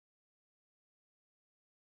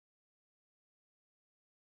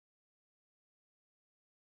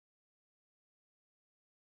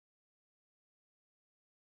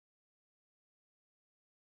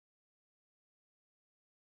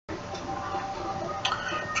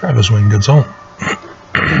Travis Wayne gets home.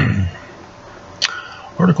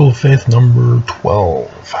 Article of Faith number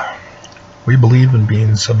 12. We believe in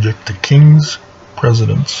being subject to kings,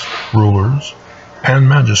 presidents, rulers, and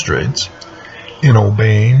magistrates, in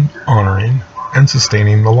obeying, honoring, and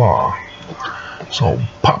sustaining the law. So,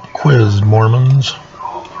 pop quiz, Mormons.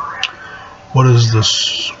 What is the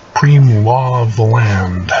supreme law of the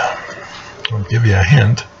land? I'll give you a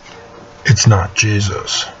hint. It's not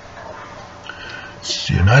Jesus. It's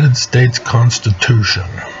the United States Constitution.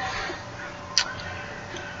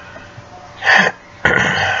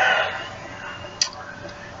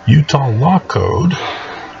 Utah Law Code,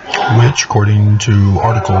 which, according to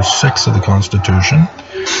Article 6 of the Constitution,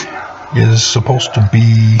 is supposed to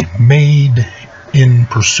be made in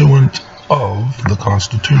pursuant of the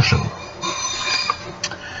Constitution.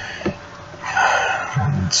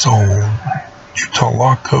 And so, Utah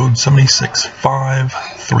Law Code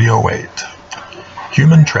 765308,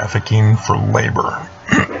 human trafficking for labor.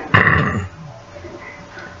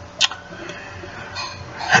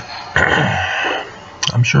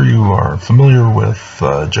 I'm sure you are familiar with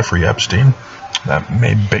Jeffrey Epstein. That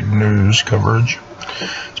made big news coverage,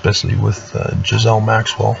 especially with Giselle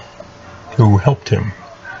Maxwell, who helped him.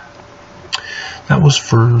 That was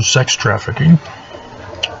for sex trafficking,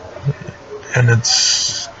 and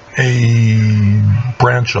it's a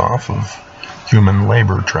branch off of human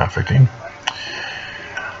labor trafficking.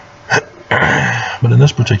 But in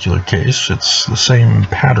this particular case, it's the same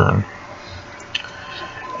pattern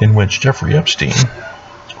in which Jeffrey Epstein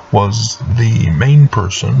was the main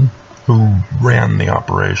person who ran the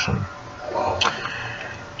operation.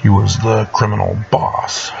 He was the criminal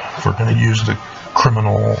boss, if we're going to use the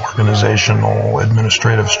criminal organizational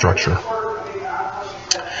administrative structure.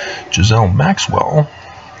 Giselle Maxwell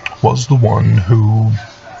was the one who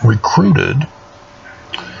recruited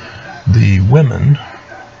the women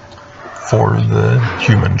for the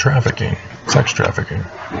human trafficking, sex trafficking.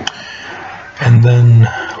 And then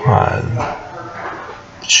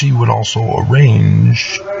she would also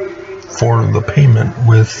arrange for the payment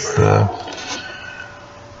with the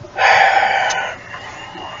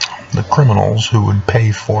criminals who would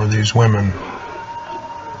pay for these women.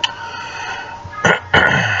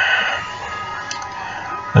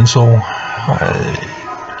 And so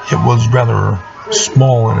it was rather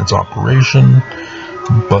small in its operation,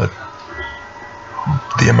 but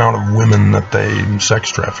the amount of women that they sex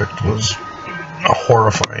trafficked was a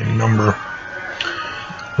horrifying number,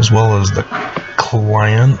 as well as the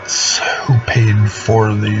clients who paid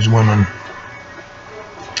for these women.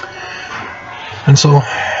 And so,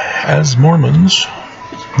 as Mormons,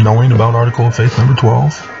 knowing about Article of Faith number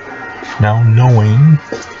 12, now knowing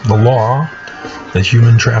the law that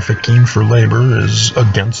human trafficking for labor is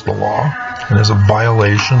against the law and is a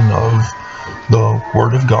violation of the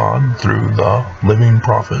Word of God through the living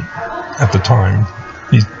prophet at the time,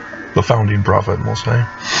 he's the founding prophet, we'll say,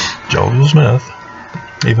 Joseph Smith,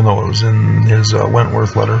 even though it was in his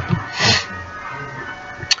Wentworth letter,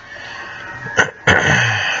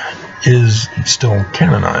 is still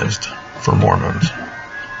canonized for Mormons.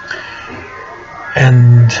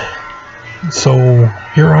 And so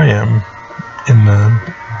here I am in the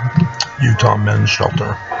Utah men's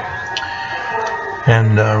shelter.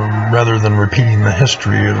 And rather than repeating the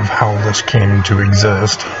history of how this came to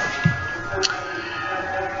exist,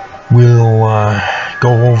 we'll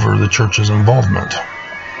go over the church's involvement.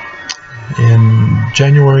 In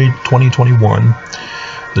January 2021,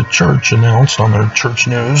 the church announced on their church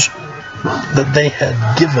news that they had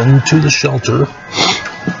given to the shelter,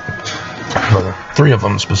 3 of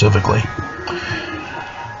them specifically,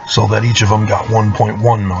 so that each of them got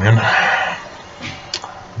 1.1 million,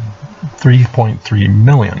 3.3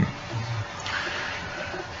 million.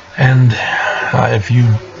 And if you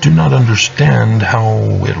do not understand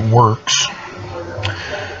how it works,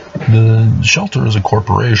 the shelter is a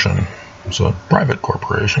corporation. It's a private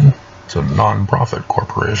corporation. It's a non-profit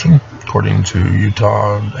corporation, according to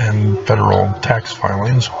Utah and federal tax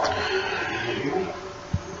filings.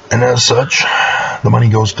 And as such, the money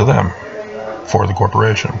goes to them for the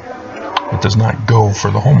corporation. It does not go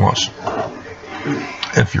for the homeless.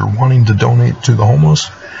 If you're wanting to donate to the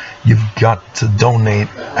homeless, you've got to donate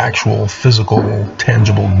actual physical,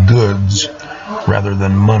 tangible goods rather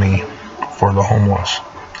than money for the homeless.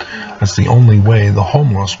 That's the only way the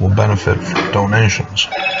homeless will benefit from donations.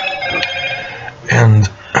 And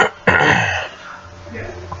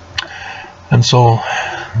so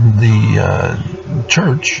the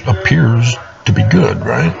church appears to be good,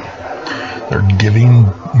 right? They're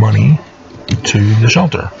giving money to the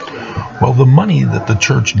shelter. Well, the money that the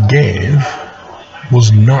church gave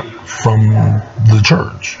was not from the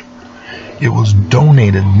church. It was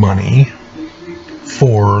donated money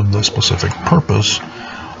for the specific purpose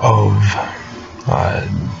of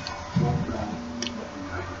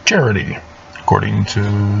charity, according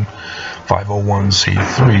to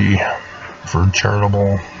 501c3 for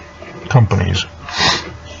charitable companies.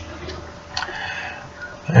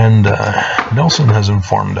 And Nelson has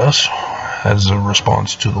informed us, as a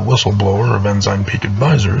response to the whistleblower of Ensign Peak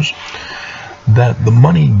Advisors, that the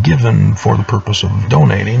money given for the purpose of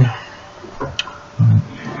donating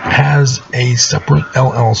has a separate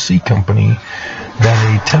LLC company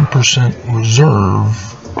that a 10%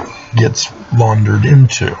 reserve gets laundered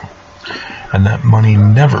into, and that money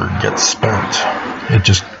never gets spent. It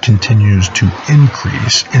just continues to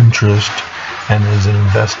increase interest and is an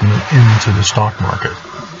investment into the stock market.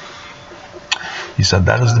 He said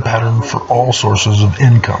that is the pattern for all sources of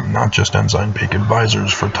income, not just Ensign Peak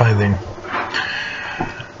Advisors for tithing.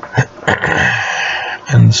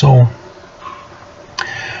 And so,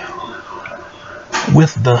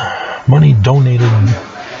 with the money donated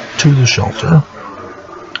to the shelter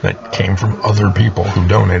that came from other people who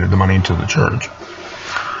donated the money to the church,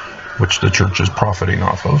 which the church is profiting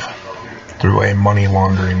off of through a money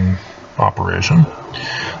laundering operation,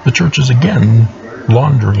 the church is again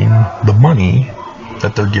laundering the money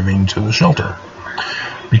that they're giving to the shelter,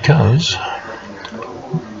 because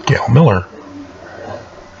Gail Miller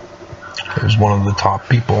is one of the top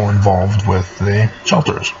people involved with the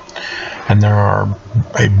shelters, and there are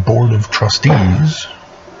a board of trustees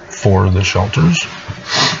for the shelters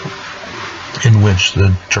in which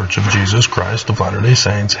the Church of Jesus Christ of Latter-day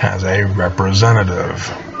Saints has a representative.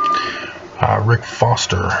 Rick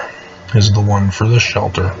Foster is the one for the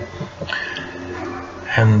shelter,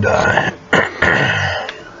 and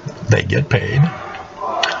they get paid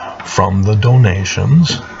from the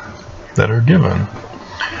donations that are given.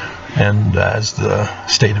 And as the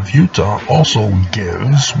state of Utah also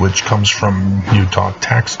gives, which comes from Utah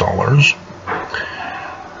tax dollars,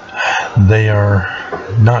 they are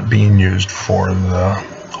not being used for the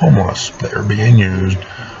homeless. They are being used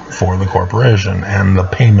for the corporation and the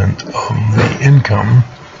payment of the income,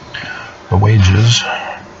 the wages,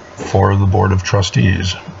 for the board of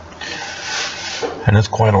trustees. And it's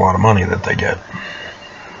quite a lot of money that they get.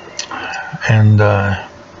 And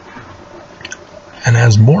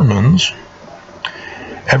as Mormons,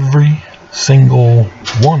 every single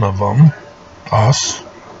one of them, us,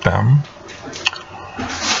 them,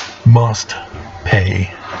 must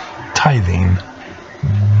pay tithing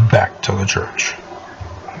back to the church.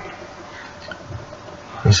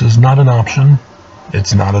 This is not an option.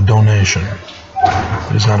 It's not a donation.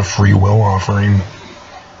 It is not a free will offering.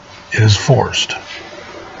 It is forced.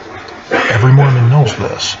 Every Mormon knows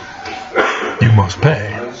this. You must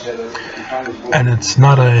pay. And it's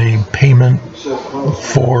not a payment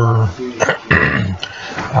for,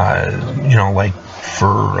 like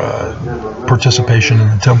for participation in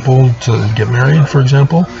the temple to get married, for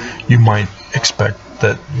example. You might expect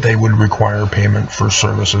that they would require payment for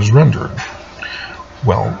services rendered.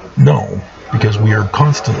 Well, no, because we are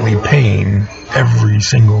constantly paying every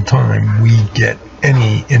single time we get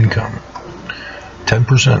any income.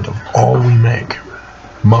 10% of all we make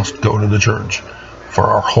must go to the church for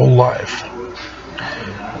our whole life.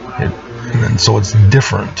 And so it's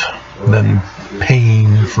different than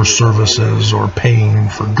paying for services or paying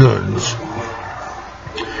for goods.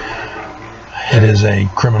 It is a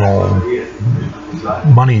criminal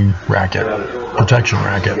money racket, protection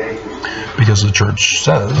racket, because the church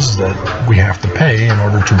says that we have to pay in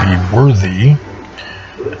order to be worthy.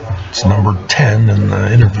 It's number 10 in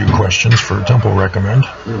the interview questions for Temple Recommend.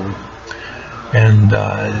 And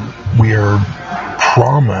we are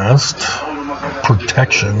promised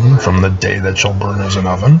protection from the day that shall burn as an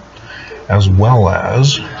oven, as well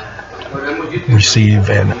as receive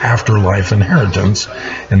an afterlife inheritance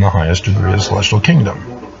in the highest degree of the celestial kingdom.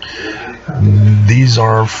 These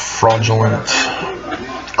are fraudulent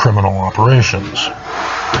criminal operations,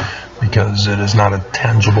 because it is not a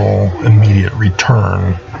tangible, immediate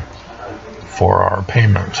return for our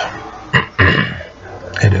payment.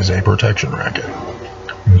 It is a protection racket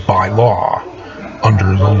by law,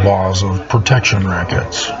 under the laws of protection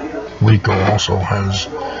rackets. RICO also has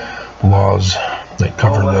laws that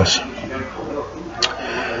cover this,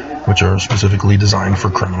 which are specifically designed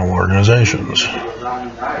for criminal organizations.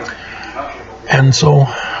 And so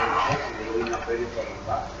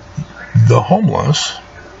the homeless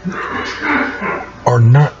are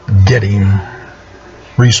not getting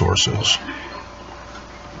resources.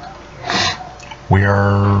 We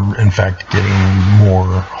are, in fact, getting more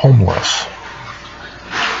homeless.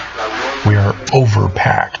 We are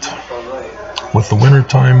overpacked. With the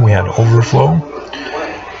wintertime, we had overflow.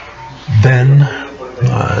 Then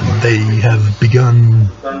they have begun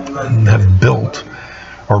and have built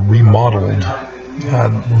or remodeled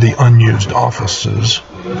the unused offices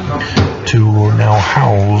to now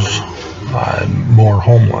house more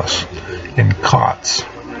homeless in cots.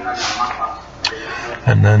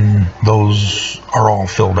 And then those are all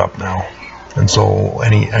filled up now. And so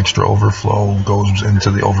any extra overflow goes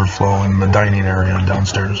into the overflow in the dining area and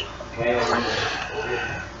downstairs.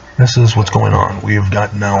 This is what's going on. We have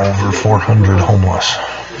got now over 400 homeless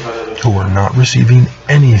who are not receiving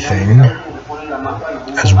anything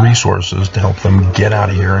as resources to help them get out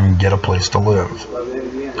of here and get a place to live.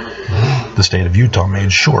 The state of Utah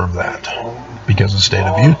made sure of that, because the state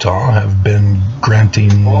of Utah have been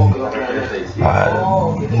granting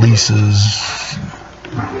leases,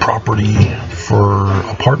 property for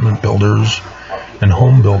apartment builders and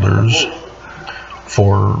home builders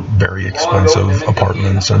for very expensive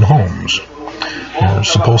apartments and homes. You're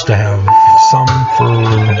supposed to have some for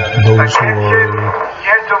those who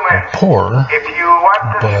are poor,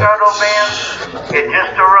 but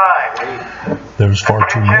there's far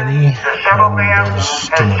too many, and there's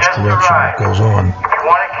too much corruption that goes on.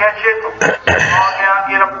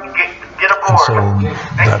 And so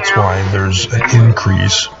that's why there's an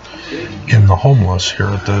increase in the homeless here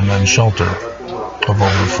at the men's shelter of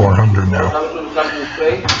over 400 now.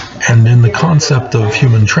 And in the concept of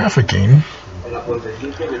human trafficking,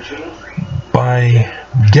 by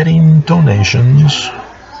getting donations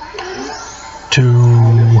to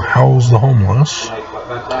house the homeless,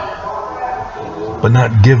 but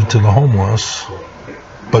not give to the homeless,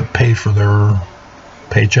 but pay for their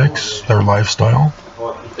paychecks, their lifestyle,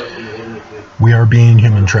 we are being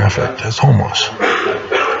human trafficked as homeless.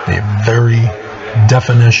 A very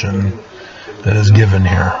definition that is given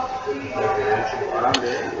here.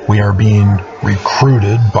 We are being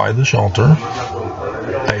recruited by the shelter.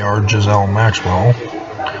 They are Giselle Maxwell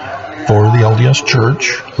for the LDS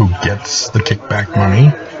Church, who gets the kickback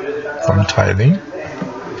money from tithing,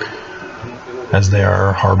 as they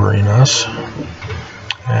are harboring us,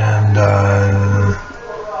 and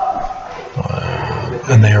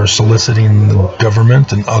they are soliciting the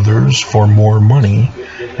government and others for more money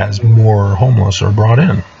as more homeless are brought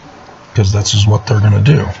in, because this is what they're going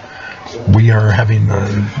to do. We are having a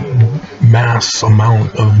mass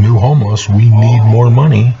amount of new homeless. We need more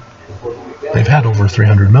money. They've had over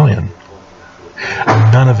 300 million.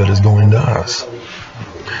 And none of it is going to us.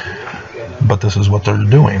 But this is what they're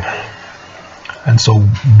doing. And so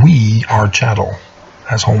we are chattel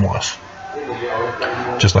as homeless.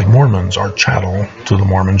 Just like Mormons are chattel to the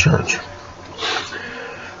Mormon Church.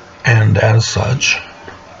 And as such,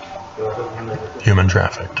 human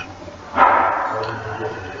trafficked.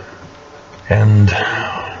 And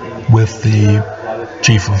with the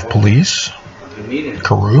chief of police,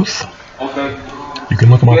 Caruth, you can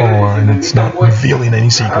look him up online, it's not revealing any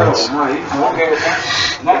secrets.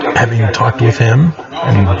 Having talked with him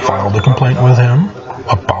and filed a complaint with him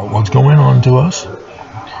about what's going on to us,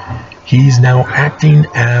 he's now acting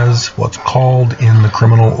as what's called in the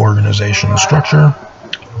criminal organization structure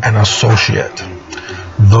an associate.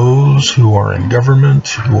 Those who are in government,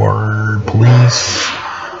 who are police,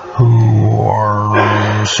 who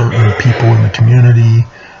are certain people in the community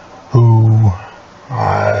who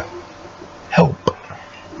help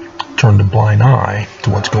turn a blind eye to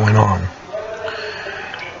what's going on.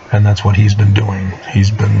 And that's what he's been doing.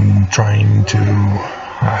 He's been trying to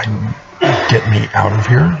get me out of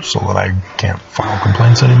here so that I can't file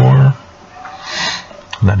complaints anymore,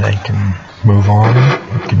 and that I can move on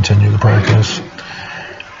and continue the practice,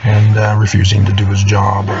 and refusing to do his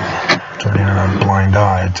job and turning a blind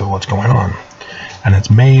eye to what's going on. And it's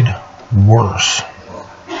made worse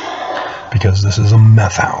because this is a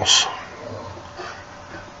meth house.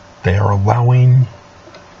 They are allowing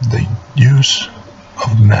the use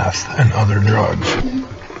of meth and other drugs.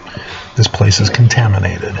 This place is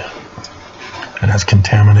contaminated. And as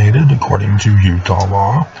contaminated, according to Utah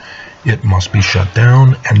law, it must be shut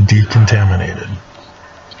down and decontaminated.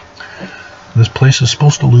 This place is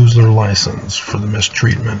supposed to lose their license for the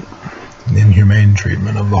mistreatment, the inhumane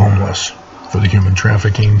treatment of the homeless, for the human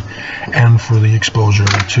trafficking, and for the exposure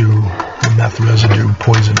to the meth residue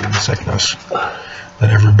poisoning sickness that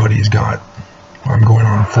everybody's got. I'm going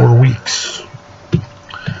on 4 weeks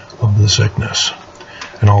of the sickness,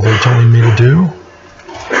 and all they're telling me to do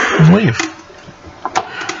is leave.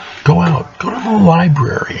 Go out, go to the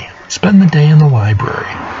library, spend the day in the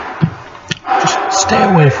library. Just stay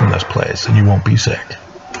away from this place and you won't be sick.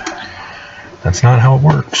 That's not how it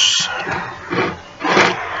works.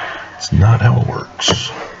 It's That's not how it works.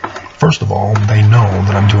 First of all, they know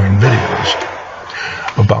that I'm doing videos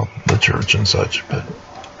about the church and such, but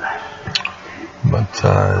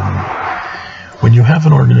when you have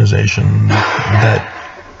an organization that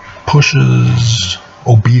pushes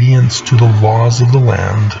obedience to the laws of the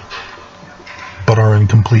land, but are in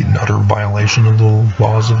complete and utter violation of the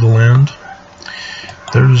laws of the land,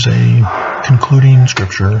 there's a concluding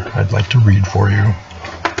scripture I'd like to read for you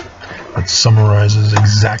that summarizes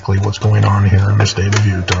exactly what's going on here in the state of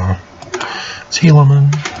Utah. It's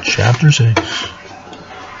Helaman, chapter 6.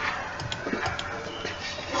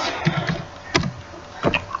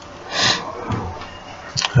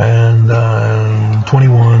 And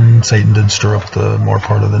 21, Satan did stir up the more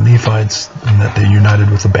part of the Nephites, and that they united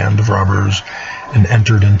with a band of robbers and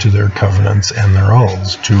entered into their covenants and their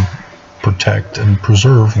oaths to protect and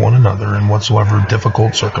preserve one another in whatsoever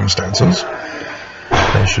difficult circumstances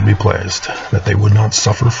they should be placed, that they would not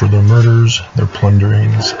suffer for their murders, their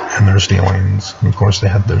plunderings, and their stealings. And of course they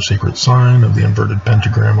had their secret sign of the inverted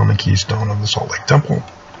pentagram on the keystone of the Salt Lake Temple.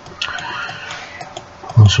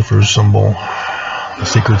 Lucifer's symbol, the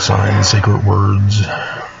secret sign, the secret words,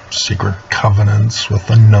 secret covenants with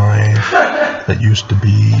the knife that used to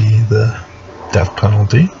be the death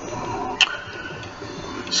penalty,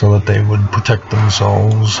 so that they would protect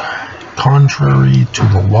themselves contrary to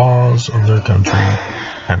the laws of their country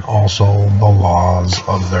and also the laws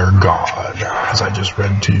of their God, as I just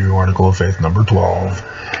read to you Article of Faith number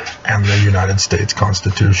 12 and the United States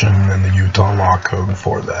Constitution and the Utah Law Code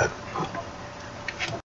for that.